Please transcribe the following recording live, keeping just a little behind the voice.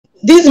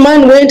this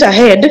man went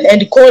ahead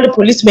and called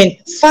policemen,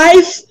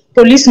 5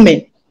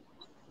 policemen.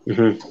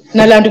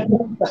 Na Land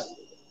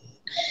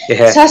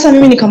Cruiser. Sasa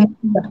mimi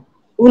nikamwambia,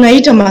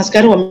 unaita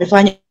maaskari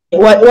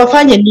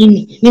wafanye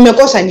nini?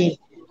 Nimekosa nini?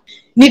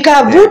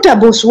 Nikavuta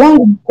boss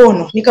wangu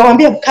mkono,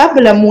 nikamwambia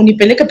kabla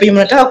munipeleke penye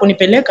mnataka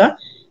kunipeleka,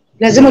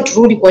 lazima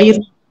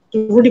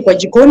turudi kwa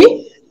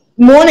jikoni,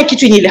 muone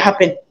kitu yenye ile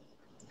happen.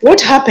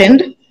 What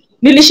happened?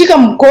 Nilishika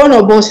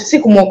mkono boss,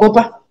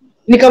 sikumuogopa.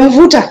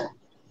 Nikamvuta.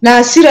 Na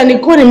hasira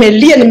nilikuwa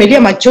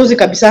nimelia machozi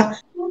kabisa.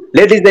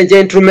 Ladies and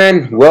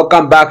gentlemen,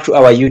 welcome back to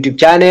our YouTube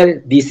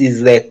channel. This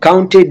is the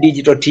County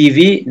Digital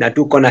TV na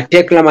tuko na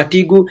Tekla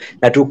Matigu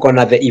na tuko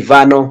na The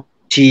Ivano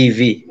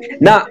TV.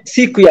 Na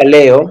siku ya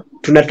leo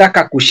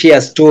tunataka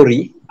kushare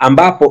story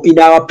ambapo in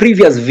our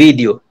previous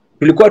video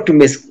tulikuwa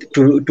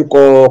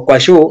tuko kwa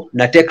show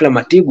na Tekla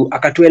Matigu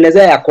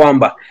akatuelezea ya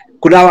kwamba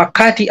kuna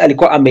wakati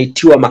alikuwa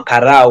ameitiwa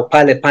makarao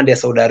pale pande ya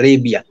Saudi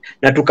Arabia,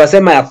 na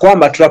tukasema ya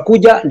kwamba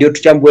tutakuja ndio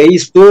tuchambue hii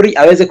story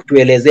aweze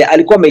kutuelezea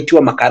alikuwa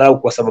ameitiwa makarao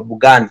kwa sababu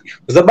gani.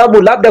 Kwa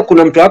sababu labda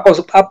kuna mtu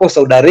hapo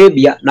Saudi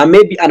Arabia na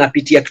maybe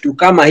anapitia kitu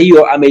kama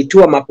hiyo,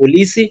 ameitiwa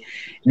mapolisi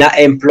na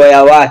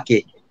employer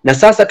wake. Na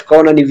sasa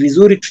tukaona ni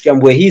vizuri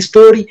tuchambue hii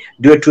story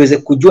ndio tuweze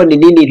kujua ni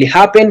nini ili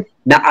happen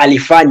na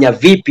alifanya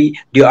vipi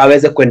ndio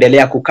aweze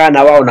kuendelea kukaa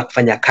na wao na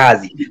kufanya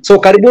kazi. So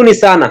karibuni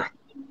sana.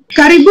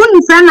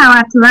 Karibuni sana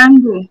watu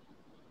wangu.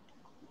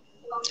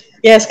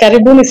 Yes,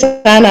 karibuni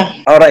sana.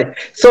 Alright.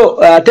 So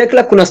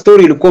Tekla, kuna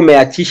story ilikuwa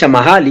umeachisha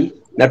mahali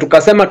na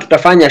tukasema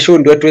tutafanya show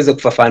ndio tuweze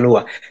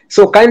kufafanua.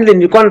 So kindly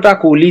nilikuwa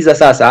nataka kuuliza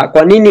sasa,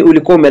 kwa nini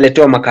ulikuwa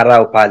umeletewa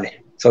makarao pale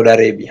Saudi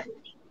Arabia?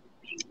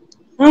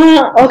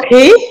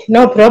 Okay,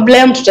 no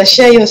problem,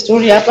 tutashare hiyo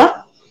story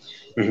hapa.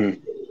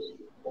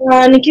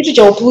 Ni kitu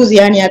cha upuzi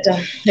yani hata,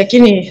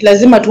 lakini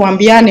lazima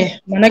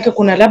tuambiane, maana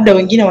kuna labda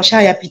wengine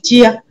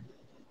washayapitia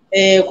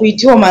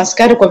kuitiwa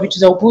maaskari kwa vitu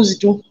za upuzi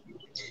tu.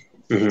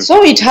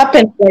 So it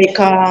happened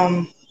like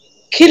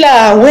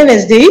kila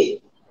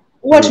Wednesday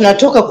huwa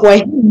tunatoka kwa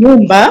hii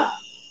nyumba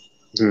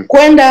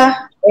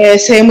kwenda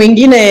sehemu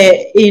nyingine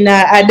in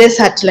a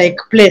desert like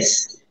place.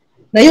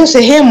 Na hiyo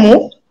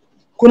sehemu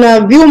kuna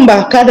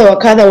vyumba kadha wa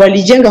kadha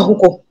walijenga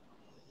huko.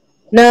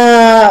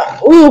 Na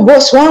huyu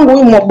boss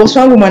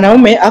wangu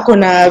mwanaume ako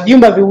na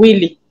vyumba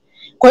viwili.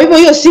 Kwa hivyo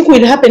hiyo siku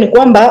ili happen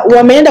kwamba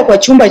wameenda kwa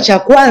chumba cha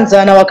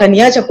kwanza na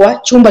wakaniacha kwa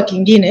chumba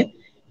kingine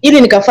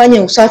ili nikafanye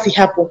usafi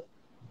hapo.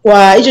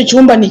 Kwa hicho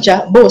chumba ni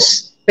cha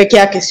boss peke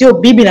yake, sio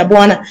bibi na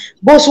bwana.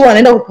 Boss huwa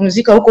anaenda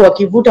kupumzika huko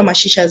wakivuta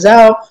mashisha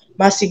zao,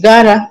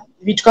 masigara,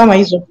 vitu kama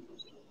hizo.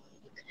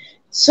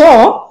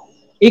 So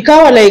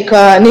ikawa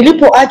like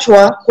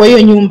nilipoachwa kwa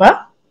hiyo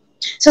nyumba,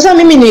 sasa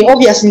mimi ni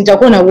obvious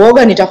nitakuwa na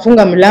uoga,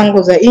 nitafunga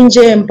mlango za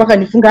nje mpaka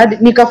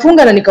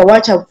nikafunga na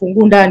nikawacha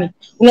ufungu ndani.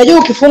 Unajua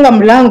ukifunga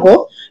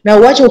mlango na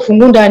uache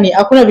ufungu ndani,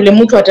 hakuna vile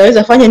mtu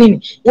ataweza fanya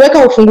nini?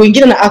 Weka ufungu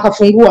mwingine na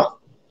akafungua.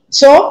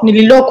 So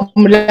nililock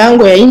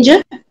mlango ya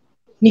nje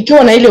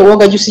nikiwa na ile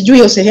uoga juu sijui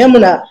hiyo sehemu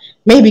na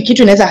maybe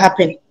kitu inaweza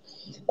happen.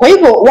 Kwa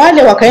hivyo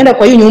wale wakaenda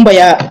kwa hiyo nyumba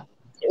ya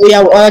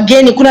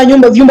wageni, kuna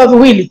vyumba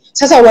viwili.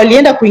 Sasa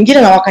walienda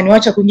kuingia na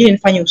wakaniacha kuingia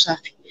nifanye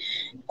usafi.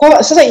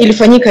 Kwa sasa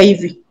ilifanyika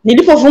hivi.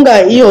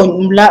 Nilipofunga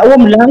huo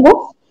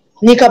mlango,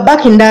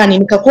 nikabaki ndani,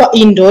 nikakuwa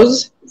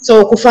indoors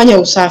so kufanya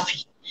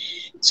usafi.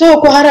 So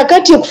kwa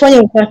harakati ya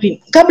kufanya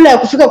usafi, kabla ya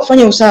kufika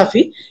kufanya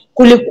usafi,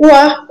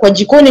 kulikuwa kwa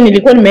jikoni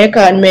nilikuwa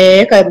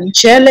nimeweka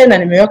mchele na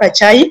nimeweka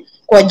chai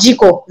kwa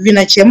jiko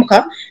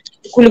vinachemka.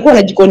 Kulikuwa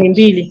na jikoni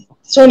mbili.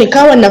 So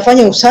nikawa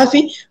ninafanya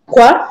usafi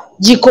kwa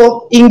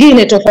jiko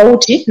ingine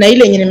tofauti na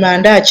ile yenye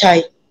nimeandaa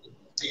chai.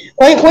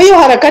 Kwa hiyo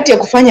harakati ya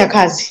kufanya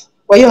kazi,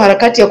 kwa hiyo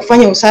harakati ya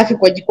kufanya usafi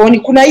kwa jikoni,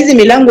 kuna hizi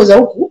milango za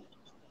huku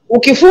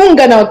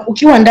ukifunga na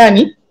ukiwa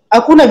ndani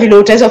hakuna vile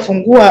utaweza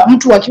fungua,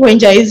 mtu akiwa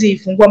nje hizi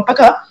fungua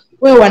mpaka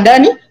wewe wa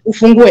ndani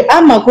ufungue.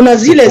 Ama kuna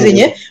zile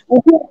zenye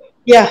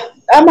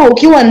ama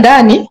ukiwa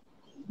ndani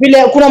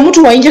vile kuna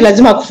mtu wa nje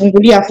lazima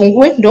akufungulia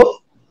afungue ndo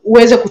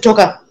uweze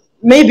kutoka.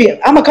 Maybe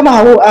ama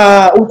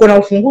kama uko na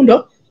ufunguo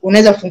ndo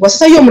unaweza fungua.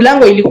 Sasa hiyo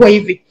mlango ilikuwa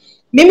hivi.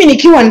 Mimi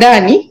nikiwa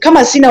ndani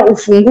kama sina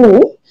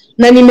ufunguo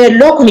na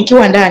nimelock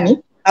nikiwa ndani,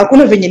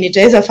 hakuna venye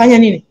nitaweza fanya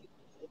nini?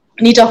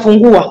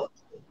 Nitafungua.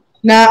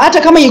 Na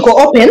hata kama iko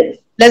open,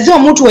 lazima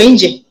mtu wa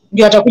nje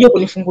ndio atakuja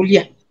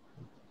kunifungulia.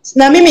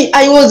 Na mimi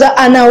I was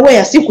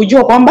unaware,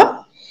 sikujua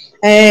kwamba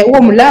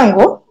huo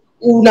mlango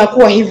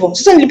unakuwa hivyo.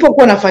 Sasa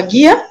nilipokuwa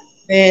nafagia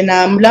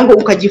na mlango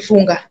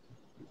ukajifunga.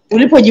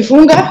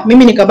 Ulipojifunga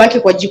mimi nikabaki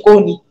kwa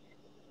jikoni.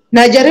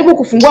 Na jaribu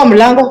kufungua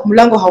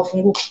mlango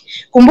haufunguki.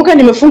 Kumbuka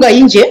nimefunga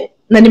nje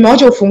na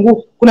nimeacha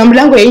ufunguo. Kuna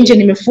mlango ya nje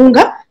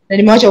nimefunga na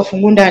nimeacha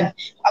ufunguo ndani.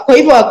 Kwa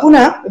hivyo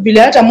hakuna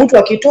vile hata mtu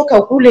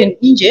akitoka kule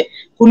nje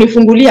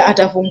kunifungulia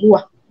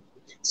atafungua.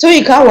 So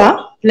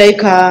ikawa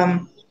like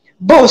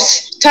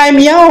boss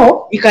time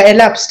yao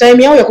ika-elapse,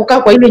 time yao ya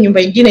kukaa kwa ile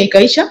nyumba nyingine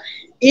ikaisha,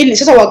 ili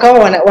sasa wakawa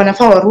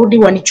wanafaa warudi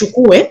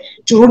wanichukue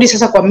turudi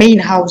sasa kwa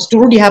main house,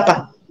 turudi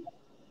hapa.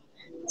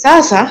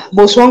 Sasa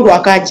boss wangu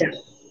akaja.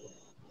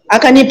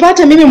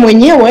 Akanipata mimi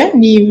mwenyewe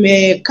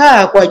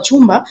nimekaa kwa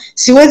chumba,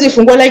 siwezi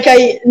fungua,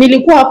 like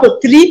nilikuwa hapo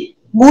 3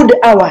 good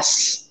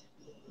hours.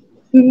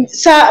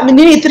 Saa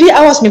nini 3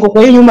 hours niko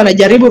kwa hiyo nyumba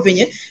najaribu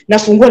venye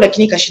nafungua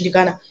lakini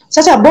kashindikana.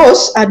 Sasa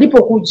boss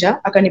alipokuja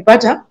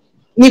akanipata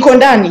niko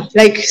ndani,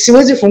 like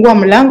siwezi fungua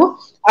mlango,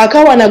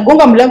 akawa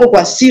anagonga mlango kwa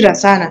hasira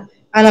sana.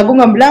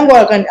 Anagonga mlango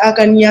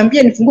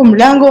akaniambia nifungue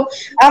mlango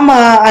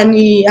ama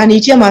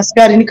aniitia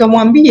maaskari.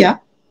 Nikamwambia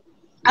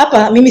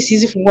hapa mimi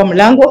siwezi fungua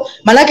mlango,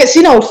 malaki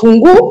sina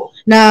ufunguo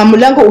na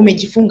mlango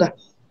umejifunga.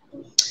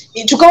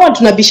 Tukawa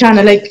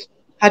tunabishana, like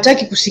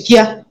hataki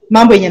kusikia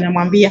mambo yenye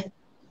namwambia.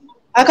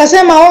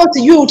 Akasema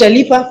sijui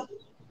utalipa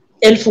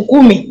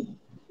 10,000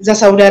 za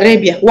Saudi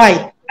Arabia. Why?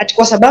 Ati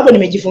kwa sababu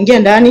nimejifungia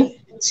ndani,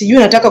 sijui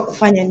nataka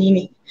kufanya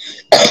nini.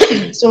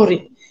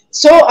 Sorry.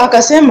 So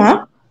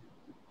akasema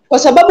kwa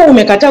sababu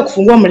umekataa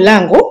kufungua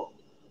mlango,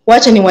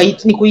 wacha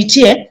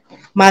nikuitie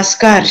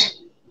maaskari.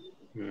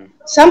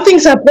 Something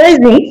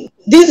surprising,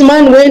 this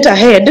man went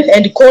ahead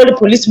and called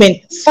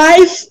policemen,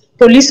 5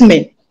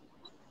 policemen.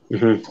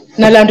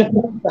 Na Land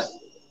Cruiser.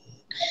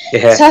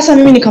 Sasa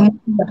mimi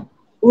nikamwambia,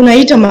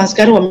 unaita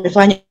maaskari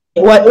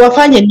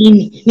wafanye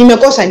nini?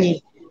 Nimekosa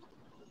nini?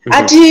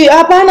 Ati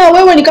hapana,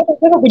 wewe ni kama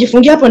unataka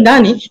kujifungia hapo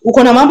ndani,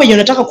 uko na mambo yenye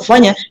unataka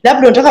kufanya,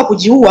 labda unataka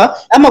kujiua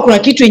ama kuna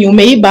kitu yenye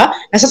umeiba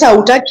na sasa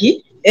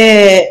hutaki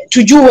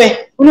tujue,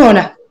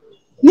 unaona?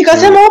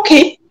 Nikasema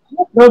okay,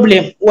 no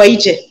problem,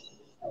 waite.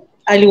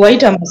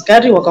 Aliwaita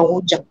maaskari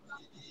wakakuja.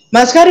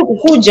 Maaskari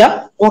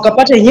kukuja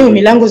wakapata yenyewe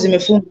milango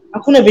zimefunga.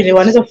 Hakuna vile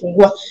wanaweza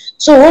kufungua.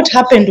 So what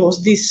happened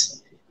was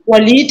this.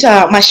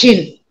 Waliita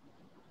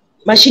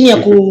machine ya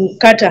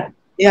kukata,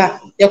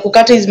 ya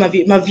kukata hizo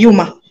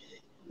mavyuma.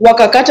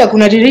 Wakakata,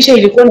 kuna dirisha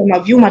ilikuwa na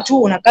mavyuma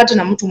tu, unakata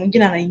na mtu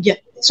mwingine anaingia.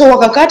 So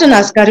wakakata na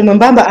askari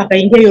mwembamba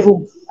akaingia hiyo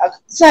room.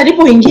 Sasa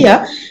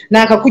alipoingia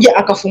na akakuja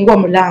akafungua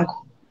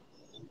mlango.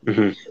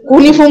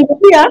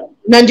 Kunifungulia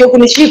na ndio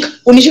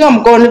kunishika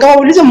mkono.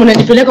 Nikawauliza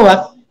mnanipeleka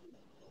wapi?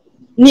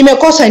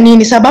 Nimekosa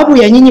nini? Sababu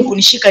ya nyinyi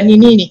kunishika ni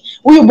nini?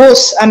 Huyu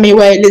boss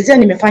amewaelezea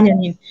nimefanya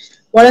nini?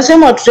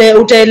 Wanasema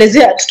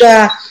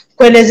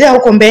tutakuelezea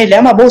huko mbele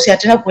ama boss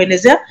ataenda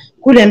kuelezea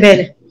kule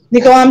mbele.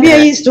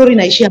 Nikawaambia hii story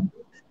inaishia.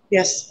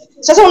 Yes.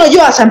 Sasa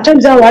unajua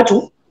sometimes hao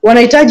watu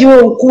wanahitaji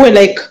wewe ukue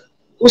like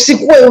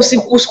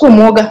usikue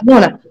mwoga,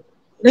 unaona?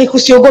 Like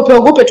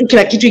usiogope tu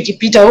kila kitu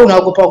ikipita wewe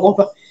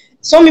unaogopa.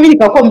 So mimi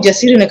nikakuwa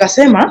mjasiri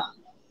nikasema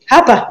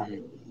hapa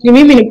ni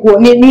mimi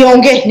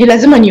niongee, ni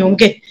lazima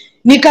niongee.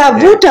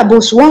 Nikavuta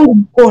boss wangu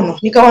mkono,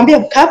 nikamwambia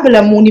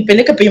kabla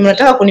munipeleke penye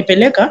mnataka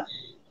kunipeleka,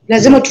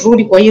 lazima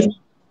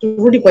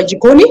turudi kwa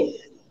jikoni,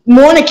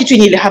 muone kitu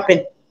yenye ile happen.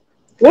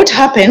 What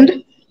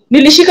happened?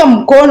 Nilishika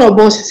mkono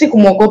boss,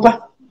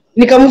 sikumuogopa.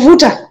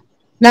 Nikamvuta.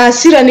 Na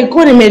hasira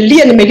nilikuwa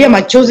nimelia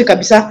machozi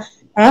kabisa.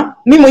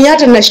 Mimi mwenyewe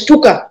hata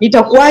ninashtuka,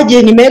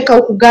 itakuaje nimeweka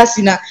huku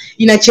gasi na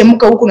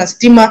inachemka huku na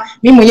stima,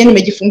 mimi mwenyewe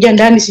nimejifungia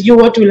ndani, sijui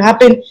what will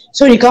happen.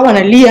 So nikawa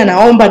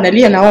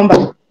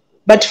naomba.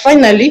 But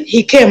finally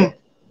he came.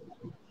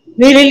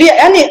 Nililia,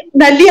 yani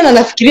nalia na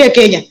nafikiria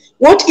Kenya.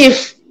 What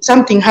if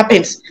something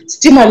happens?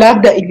 Stima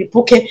labda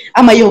ilipuke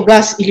ama hiyo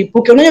gas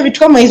ilipuke. Unaona vitu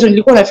kama hizo,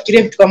 nilikuwa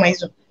nafikiria vitu kama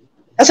hizo.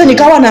 Sasa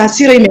nikawa na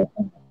hasira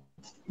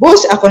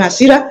boss ako na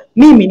hasira,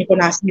 mimi niko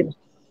na hasira.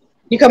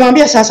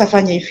 Nikamwambia sasa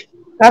fanya hivi.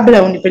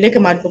 Kabla unipeleke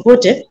mahali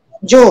popote,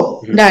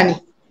 njoo ndani.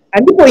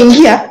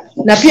 Alipoingia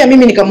na pia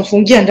mimi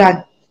nikamfungia ndani.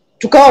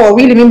 Tukawa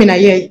wawili mimi na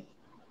yeye.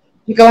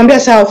 Nikamwambia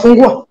sawa,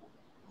 fungua.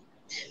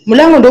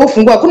 Mlango ndio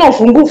ufungua, hakuna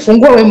ufunguo,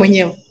 fungua wewe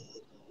mwenyewe.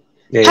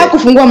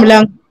 Hakufungua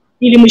mlango,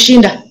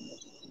 ilimshinda.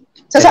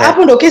 Sasa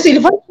hapo ndio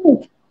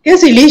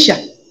kesi iliisha.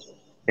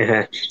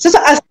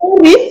 Sasa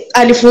askari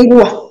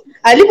alifungua.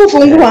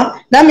 Alipofungua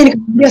nami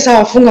nikamwambia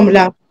sawa, funga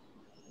mlango.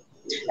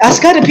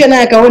 Askari pia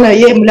naye akaona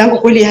yeye mlango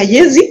kweli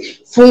haiwezi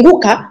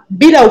funguka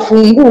bila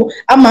ufunguo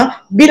ama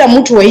bila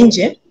mtu wa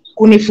nje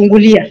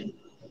kunifungulia.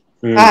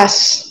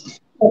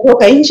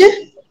 Kutoka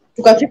nje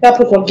tukafika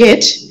hapo kwa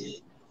gate.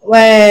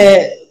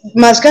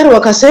 Maaskari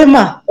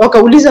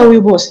wakauliza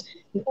huyu boss,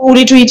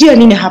 ulituitia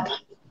nini hapa?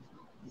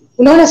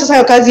 Unaona sasa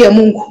hiyo kazi ya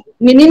Mungu.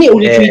 Ni nini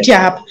ulituitia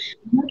hapa?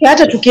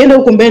 Hata tukienda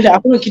huko mbele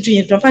hakuna kitu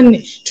yenye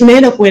tunafanya,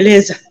 tunaenda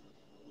kueleza.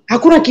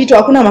 Hakuna kitu,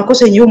 hakuna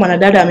makosa yenye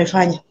mwanadada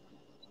amefanya.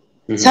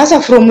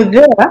 Sasa from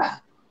there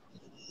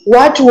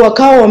watu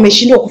wakawa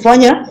wameshindwa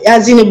kufanya,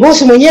 azini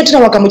boss mwenyewe tena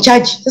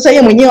wakamchaji. Sasa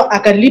yeye mwenyewe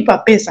akalipa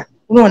pesa,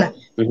 unaona?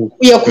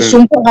 Ya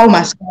kusumbua hao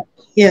maaskari.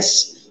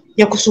 Yes,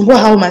 ya kusumbua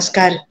hao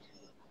maaskari.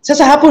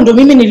 Sasa hapo ndo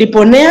mimi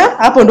niliponea,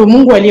 hapo ndo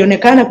Mungu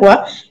alionekana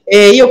kwa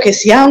hiyo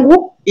kesi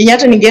yangu, yenye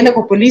hata ningeenda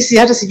kwa polisi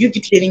hata sijui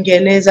kitu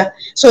ningeeleza.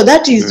 So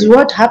that is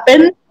what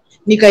happened.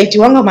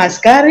 Nikaitiwanga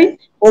maaskari,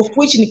 of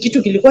which ni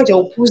kitu kilikuwa cha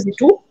upuzi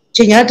tu,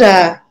 chenye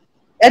hata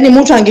yani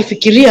mtu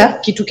angefikiria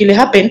kitu kile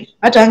happen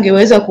hata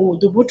angeweza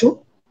kudhubutu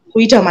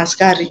kuita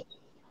maaskari.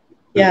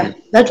 Yeah,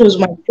 that was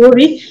my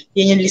story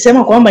yenye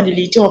nilisema kwamba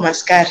niliitiwa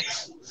maaskari.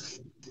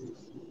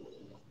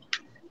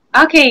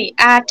 Okay,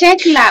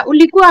 Tekla,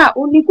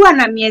 ulikuwa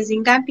na miezi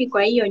ngapi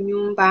kwa hiyo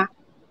nyumba?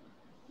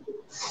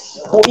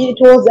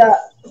 It was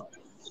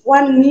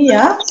 1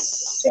 year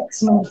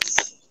 6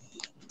 months.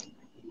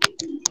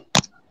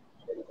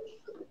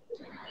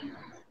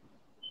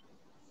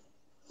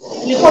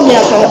 Ilikuwa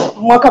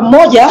mwaka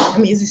mmoja na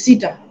miezi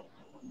 6.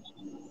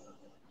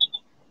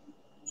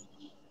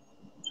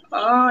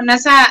 Oh, na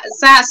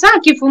saa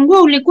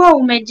kifunguo ulikuwa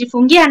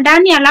umejifungia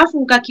ndani alafu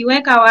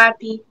ukakiweka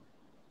wapi?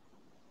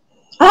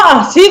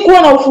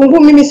 Sikuwa na ufunguo,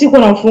 mimi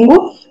sikuwa na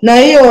ufunguo, na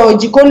hiyo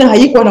jikoni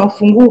haikuwa na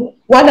ufunguo,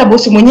 wala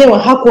bosi mwenyewe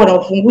hakuwa na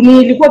ufunguo.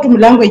 Nilikuwa tu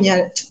mlango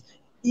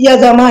ya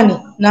zamani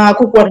na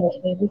hakukuwa na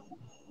ufunguo.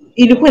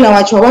 Ilikuwa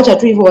inawacha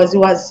tu hivyo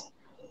waziwazi.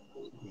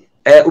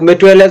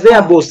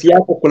 Umetuelezea bosi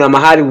yako kuna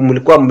mahali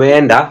mlikuwa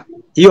mmeenda,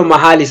 hiyo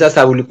mahali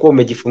sasa ulikuwa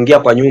umejifungia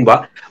kwa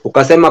nyumba,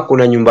 ukasema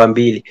kuna nyumba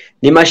 2.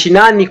 Ni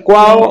mashinani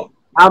kwao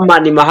ama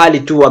ni mahali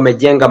tu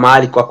wamejenga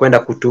mahali kwa kwenda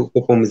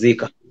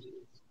kupumzika?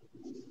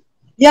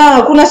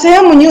 Kuna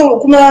sehemu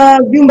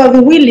kuna vyumba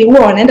 2 huwa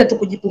wanaenda tu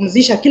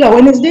kujipumzisha kila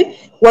Wednesday,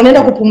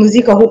 wanaenda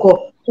kupumzika huko.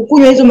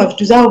 Kukunywa hizo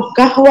mavitu zao,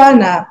 kahawa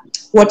na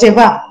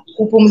whatever,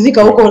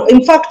 kupumzika huko.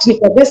 In fact ni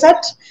kwa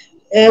desert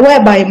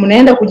whereby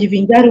mnaenda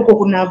kujivinjari huko,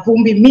 kuna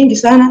vumbi mingi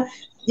sana.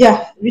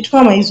 Vitu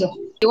kama hizo.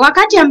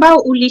 Wakati ambao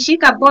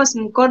ulishika boss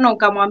mkono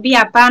ukamwambia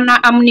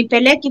hapana,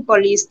 amnipeleki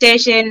police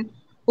station,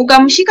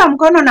 ukamshika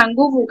mkono na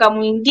nguvu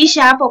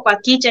ukamuingisha hapo kwa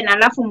kitchen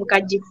alafu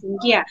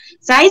mkajifungia.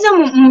 Saa hizo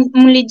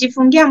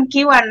mlijifungia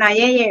mkiwa na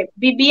yeye,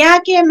 bibi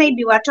yake,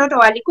 maybe watoto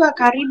walikuwa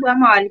karibu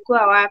ama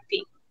walikuwa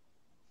wapi?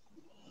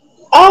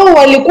 Au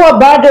walikuwa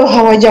bado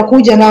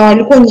hawajakuja na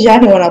walikuwa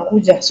njiani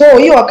wanakuja. So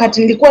hiyo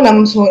wakati nilikuwa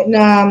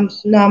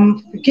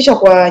namfikisha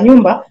kwa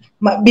nyumba,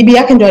 bibi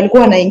yake ndio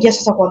alikuwa anaingia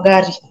sasa kwa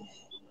gari.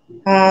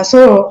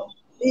 So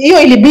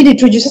hiyo ilibidi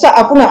tu sasa,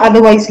 hakuna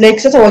otherwise, like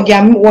sasa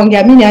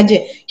wangeamini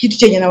aje kitu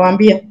chenye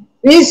nawaambia.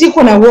 Mimi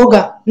siko na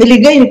uoga,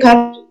 niligain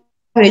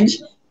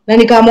courage na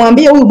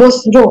nikamwambia huyu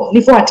boss njoo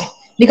nifuate.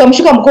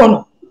 Nikamshika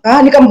mkono,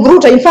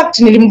 nikamvuruta. In fact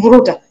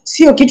nilimvuruta,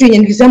 sio kitu yenye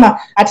nilisema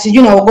ati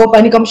sijui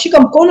naogopa. Nikamshika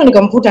mkono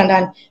nikamvuta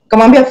ndani,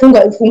 nikamwambia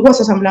fungua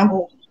sasa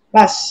mlango.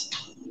 Bas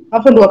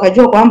hapo ndo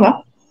wakajua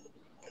kwamba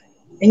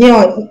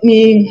yenyewe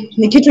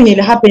ni kitu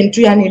yenye happen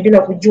tu, yani bila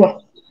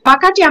kujua.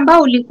 Wakati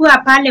ambao ulikuwa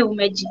pale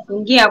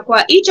umejifungia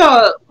kwa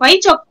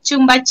hicho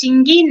chumba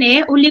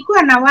chingine,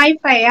 ulikuwa na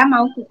wifi ama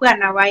hukukuwa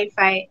na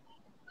wifi?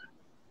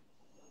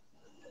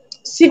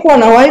 Sikuwa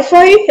na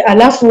wifi,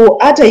 alafu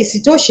hata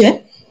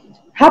isitoshe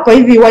hapa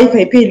hivi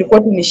wifi pia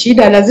ilikuwa tu ni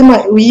shida,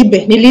 lazima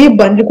uibe.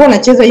 Nilikuwa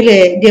nacheza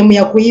ile game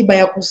ya kuiba,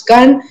 ya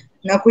kuscan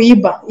na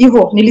kuiba.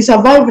 Hivyo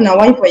nilisurvive na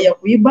wifi ya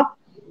kuiba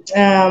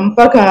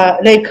mpaka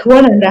like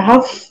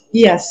 1.5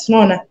 years,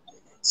 unaona.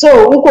 So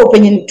huko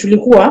penye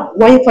tulikuwa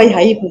wifi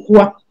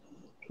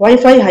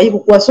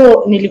haikukuwa,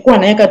 so nilikuwa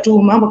naweka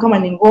tu mambo kama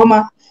ni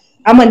ngoma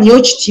ama ni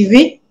watch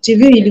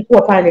TV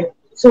ilikuwa pale,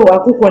 so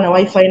hakukuwa na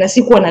wifi na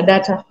sikuwa na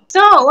data. So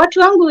watu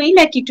wangu,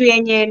 ile kitu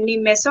yenye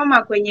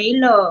nimesoma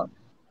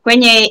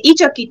kwenye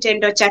hicho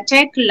kitendo cha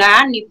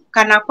Tekla ni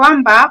kana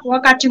kwamba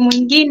wakati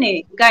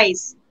mwingine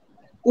guys,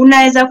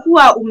 unaweza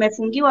kuwa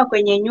umefungiwa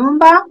kwenye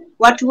nyumba,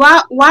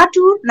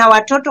 watu na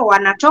watoto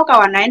wanatoka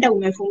wanaenda,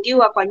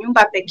 umefungiwa kwa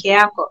nyumba peke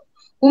yako.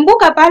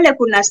 Kumbuka pale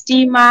kuna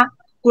stima,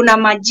 kuna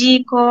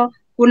majiko,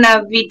 kuna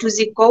vitu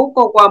ziko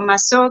huko kwa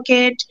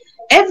masocket.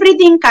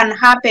 Everything can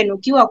happen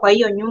ukiwa kwa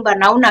hiyo nyumba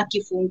na una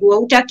kifunguo.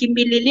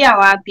 Utakimbililia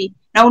wapi?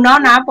 Na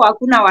unaona hapo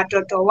hakuna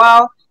watoto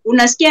wao.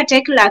 Unasikia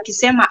Tekla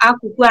akisema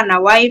hakukuwa na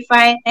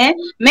wifi,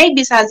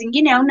 maybe saa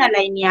zingine hauna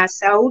line ya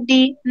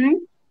Saudi,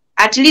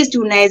 at least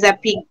unaweza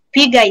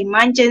piga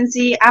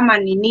emergency ama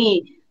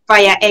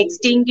fire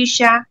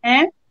extinguisher,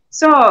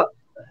 So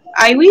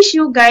I wish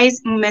you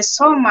guys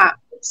mmesoma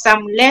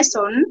some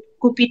lesson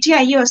kupitia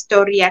hiyo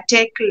story ya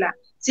Tekla.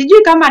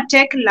 Sijui kama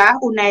Tekla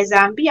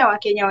unaweza ambia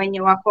Wakenya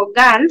wenye wako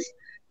Gulf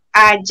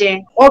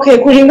aje. Okay,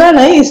 kulingana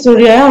na hii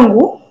historia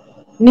yangu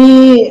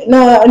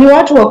ni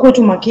watu wa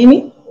kwetu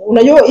makini.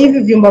 Unajua hivi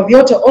vyumba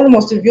vyote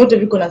almost vyote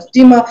viko na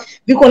stima,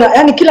 viko na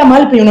yani kila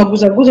mahali penye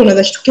unaguza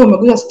unaweza shtukia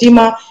umeguza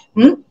stima.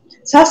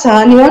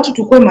 Sasa ni watu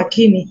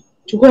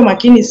tukue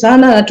makini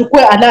sana na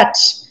tukue alert.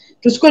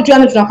 Tusikue tu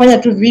yani tunafanya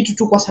tu vitu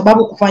tu kwa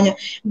sababu kufanya.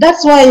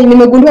 That's why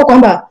nimegundua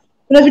kwamba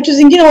kuna vitu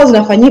zingine huwa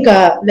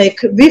zinafanyika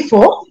like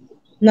vifo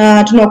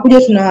na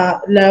tunakuja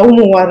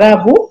tunalaumu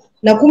Waarabu,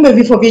 na kumbe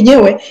vifo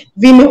vyenyewe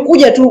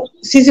vimekuja tu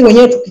sisi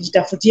wenyewe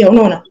tukijitafutia,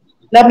 unaona.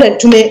 Labda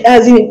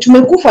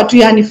tumekufa tu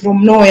yani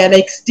from nowhere,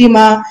 like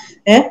stima,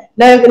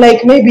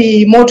 like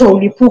maybe moto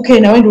ulipuke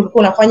na wewe ndio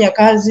ulikuwa unafanya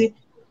kazi.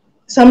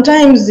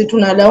 Sometimes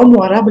tunalaumu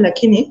Waarabu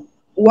lakini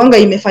uanga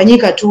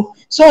imefanyika tu.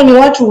 So ni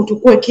watu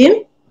tukue keen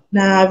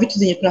na vitu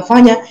zenye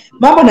tunafanya.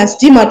 Mambo na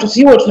stima,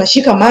 tusiwe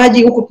tunashika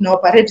maji huku tuna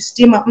operate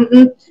stima.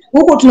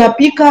 Huku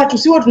tunapika,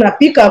 tusiwe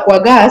tunapika kwa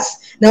gas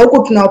na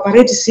huku tuna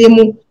operate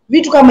simu.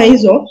 Vitu kama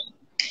hizo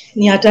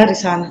ni hatari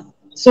sana.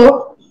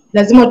 So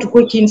lazima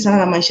tukue keen sana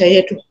na maisha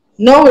yetu,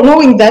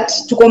 knowing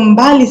that tuko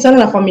mbali sana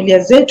na familia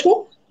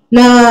zetu,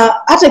 na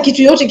hata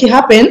kitu yote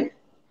kihappen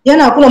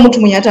yana hakuna mtu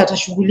mwenye hata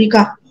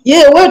atashughulika.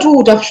 Wewe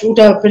tu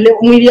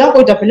mwili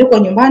yako itapelekwa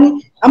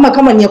nyumbani, ama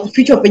kama ni ya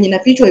kufichwa penye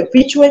nafichwa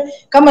ifichwe,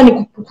 kama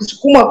ni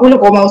kusukumwa kule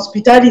kwa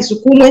hospitali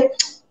isukumwe.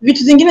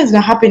 Vitu zingine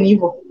zina happen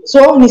hivyo.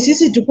 So ni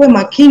sisi tukue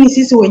makini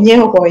sisi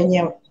wenyewe kwa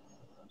wenyewe.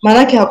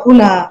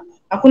 Maana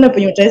hakuna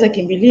penye utaweza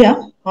kimbilia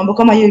mambo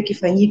kama hiyo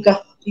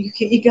ikifanyika,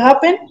 it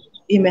happen,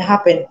 it may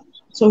happen,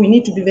 so we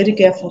need to be very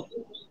careful.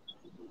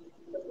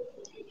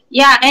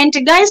 Yeah, and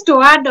guys,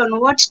 to add on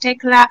what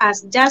Tekla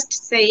has just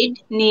said,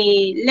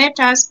 let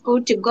us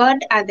put God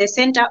at the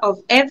center of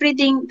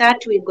everything that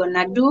we're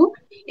gonna do.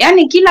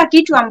 Yani kila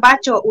kitu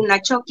ambacho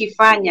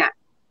unachokifanya,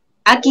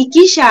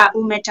 hakikisha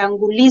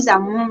umetanguliza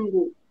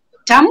Mungu.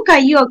 Tamka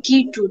hiyo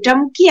kitu,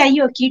 tamkia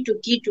hiyo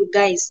kitu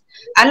guys.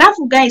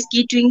 Alafu guys,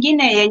 kitu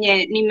ingine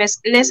yenye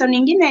lesson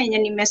ingine yenye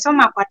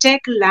nimesoma kwa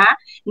Tekla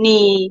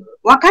ni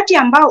wakati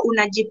ambao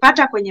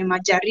unajipata kwenye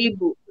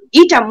majaribu,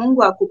 ita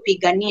Mungu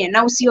akupiganie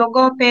na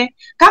usiogope.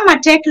 Kama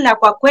Tekla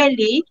kwa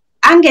kweli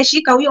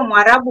angeshika huyo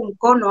Mwarabu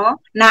mkono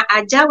na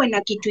ajawe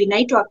na kitu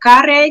inaitwa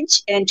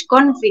courage and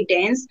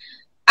confidence,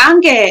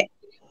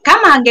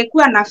 kama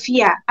angekuwa na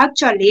fear,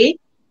 actually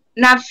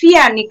na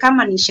fear ni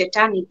kama ni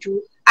shetani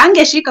tu,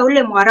 angeshika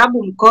ule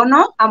Mwarabu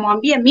mkono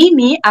amwambie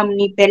mimi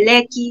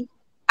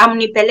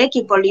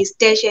amnipeleki police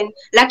station,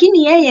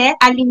 lakini yeye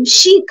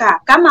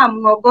alimshika kama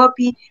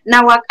amuogopi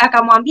na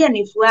akamwambia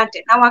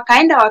nifuate, na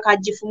wakaenda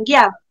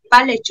wakajifungia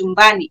pale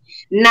chumbani,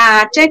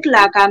 na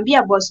Tekla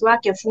akaambia boss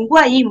wake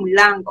fungua hii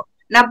mlango,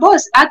 na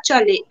boss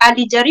actually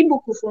alijaribu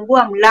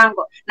kufungua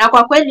mlango, na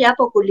kwa kweli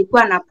hapo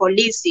kulikuwa na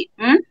polisi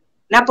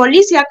na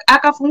polisi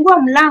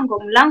akafungua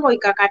mlango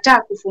ikakataa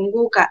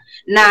kufunguka,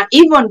 na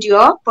hivyo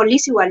ndio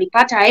polisi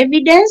walipata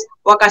evidence,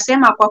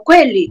 wakasema kwa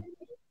kweli,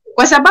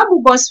 kwa sababu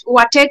boss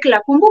wa Tekla,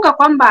 kumbuka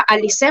kwamba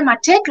alisema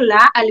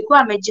Tekla alikuwa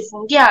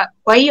amejifungia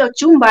kwa hiyo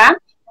chumba,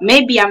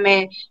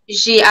 maybe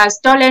she has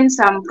stolen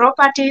some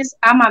properties,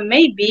 ama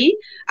maybe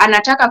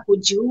anataka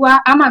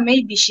kujiua, ama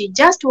maybe she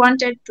just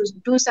wanted to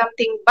do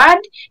something bad.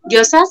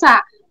 Ndio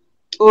sasa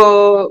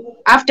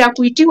after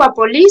kuitiwa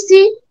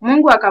polisi,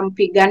 Mungu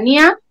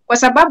akampigania kwa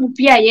sababu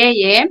pia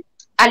yeye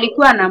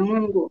alikuwa na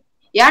Mungu.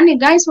 Yani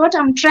guys, what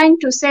I'm trying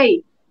to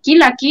say,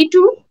 kila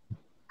kitu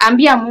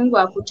ambia Mungu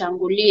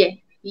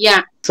akutangulie.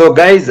 Yeah. So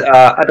guys,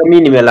 hata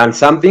mimi nimelearn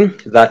something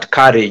that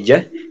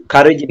courage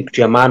ni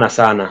kitu ya maana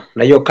sana,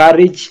 na hiyo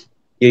courage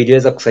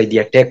iliweza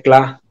kusaidia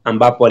Tekla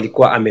ambapo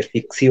alikuwa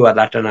amefixiwa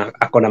that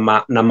ako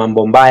na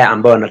mambo mbaya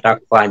ambayo anataka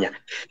kufanya,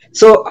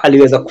 so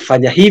aliweza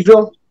kufanya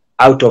hivyo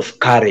out of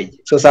courage.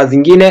 So saa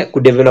zingine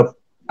kudevelop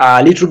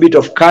a little bit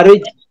of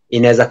courage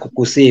inaweza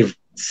kukusave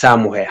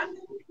somewhere.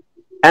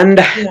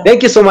 And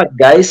thank you so much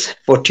guys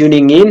for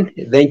tuning in.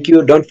 Thank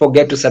you. Don't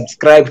forget to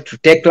subscribe to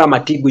Tekla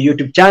Matigu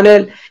YouTube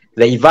channel,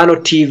 the Ivano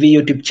TV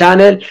YouTube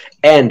channel,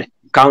 and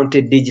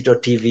Counted Digital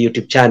TV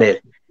YouTube channel.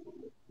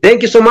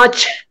 Thank you so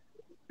much.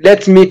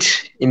 Let's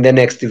meet in the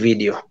next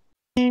video.